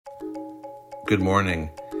Good morning.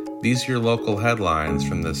 These are your local headlines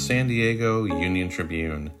from the San Diego Union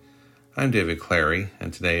Tribune. I'm David Clary,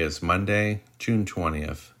 and today is Monday, June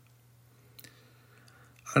 20th.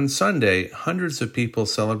 On Sunday, hundreds of people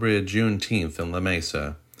celebrated Juneteenth in La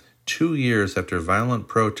Mesa, 2 years after violent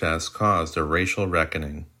protests caused a racial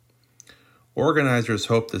reckoning. Organizers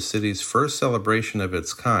hoped the city's first celebration of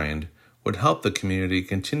its kind would help the community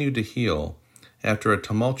continue to heal after a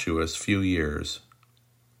tumultuous few years.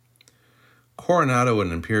 Coronado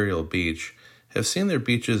and Imperial Beach have seen their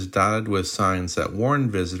beaches dotted with signs that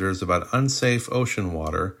warn visitors about unsafe ocean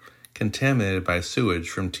water contaminated by sewage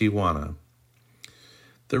from Tijuana.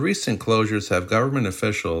 The recent closures have government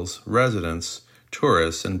officials, residents,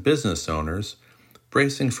 tourists, and business owners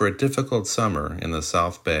bracing for a difficult summer in the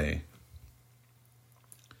South Bay.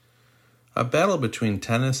 A battle between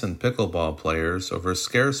tennis and pickleball players over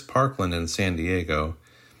scarce parkland in San Diego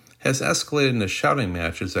has escalated into shouting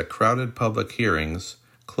matches at crowded public hearings,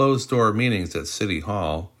 closed-door meetings at City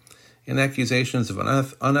Hall, and accusations of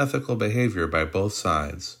unethical behavior by both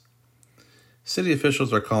sides. City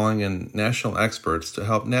officials are calling in national experts to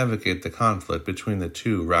help navigate the conflict between the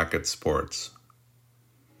two racket sports.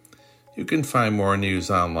 You can find more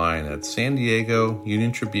news online at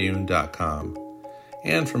SanDiegoUnionTribune.com.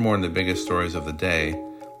 And for more on the biggest stories of the day,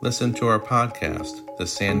 listen to our podcast, The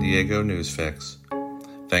San Diego News Fix.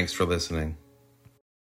 Thanks for listening.